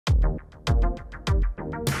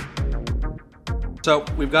So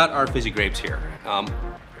we've got our fizzy grapes here.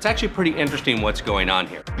 It's actually pretty interesting what's going on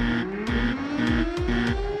here.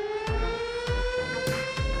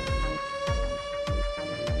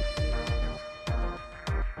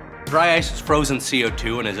 Dry ice is frozen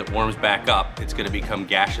CO2, and as it warms back up, it's going to become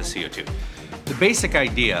gaseous CO2. The basic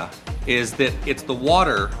idea is that it's the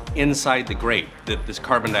water inside the grape that this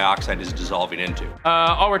carbon dioxide is dissolving into.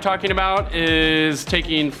 All we're talking about is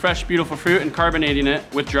taking fresh, beautiful fruit and carbonating it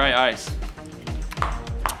with dry ice.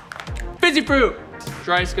 Fizzy fruit!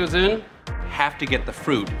 Dry ice goes in. Have to get the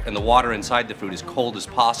fruit and the water inside the fruit as cold as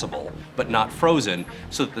possible, but not frozen,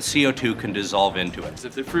 so that the CO2 can dissolve into it.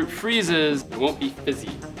 If the fruit freezes, it won't be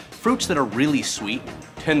fizzy. Fruits that are really sweet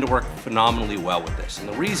tend to work phenomenally well with this. And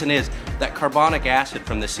the reason is that carbonic acid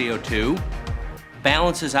from the CO2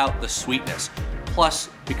 balances out the sweetness. Plus,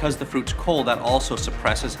 because the fruit's cold, that also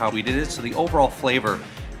suppresses how sweet it is, so the overall flavor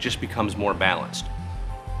just becomes more balanced.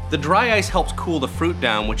 The dry ice helps cool the fruit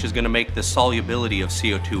down, which is going to make the solubility of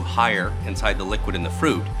CO2 higher inside the liquid in the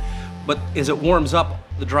fruit. But as it warms up,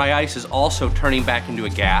 the dry ice is also turning back into a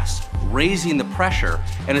gas, raising the pressure.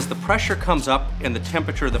 And as the pressure comes up and the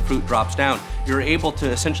temperature of the fruit drops down, you're able to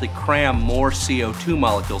essentially cram more CO2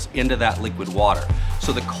 molecules into that liquid water.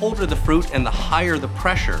 So the colder the fruit and the higher the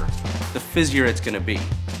pressure, the fizzier it's going to be.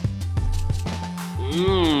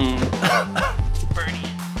 Bernie.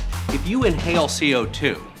 If you inhale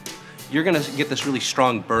CO2, you're gonna get this really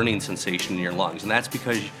strong burning sensation in your lungs, and that's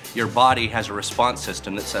because your body has a response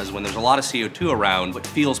system that says when there's a lot of CO2 around, it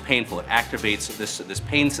feels painful, it activates this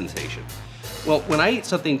pain sensation. Well, when I eat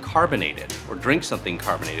something carbonated or drink something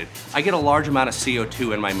carbonated, I get a large amount of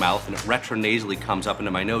CO2 in my mouth, and it retronasally comes up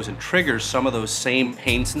into my nose and triggers some of those same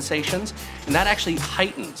pain sensations, and that actually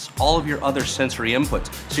heightens all of your other sensory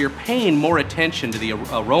inputs. So you're paying more attention to the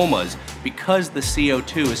aromas because the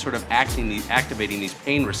CO2 is sort of activating these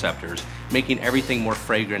pain receptors, making everything more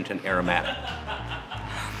fragrant and aromatic.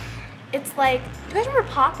 It's like, you guys remember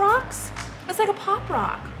Pop Rocks? It's like a Pop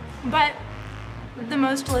Rock, but the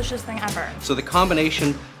most delicious thing ever. So the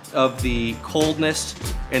combination of the coldness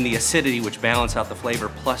and the acidity, which balance out the flavor,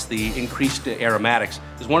 plus the increased aromatics,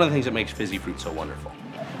 is one of the things that makes fizzy fruit so wonderful.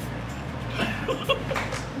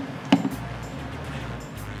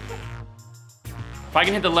 If I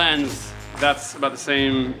can hit the lens, that's about the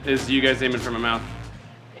same as you guys aiming for my mouth.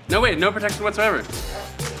 No, wait, no protection whatsoever.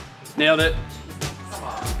 Nailed it.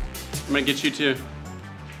 I'm gonna get you too.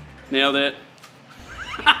 Nailed it.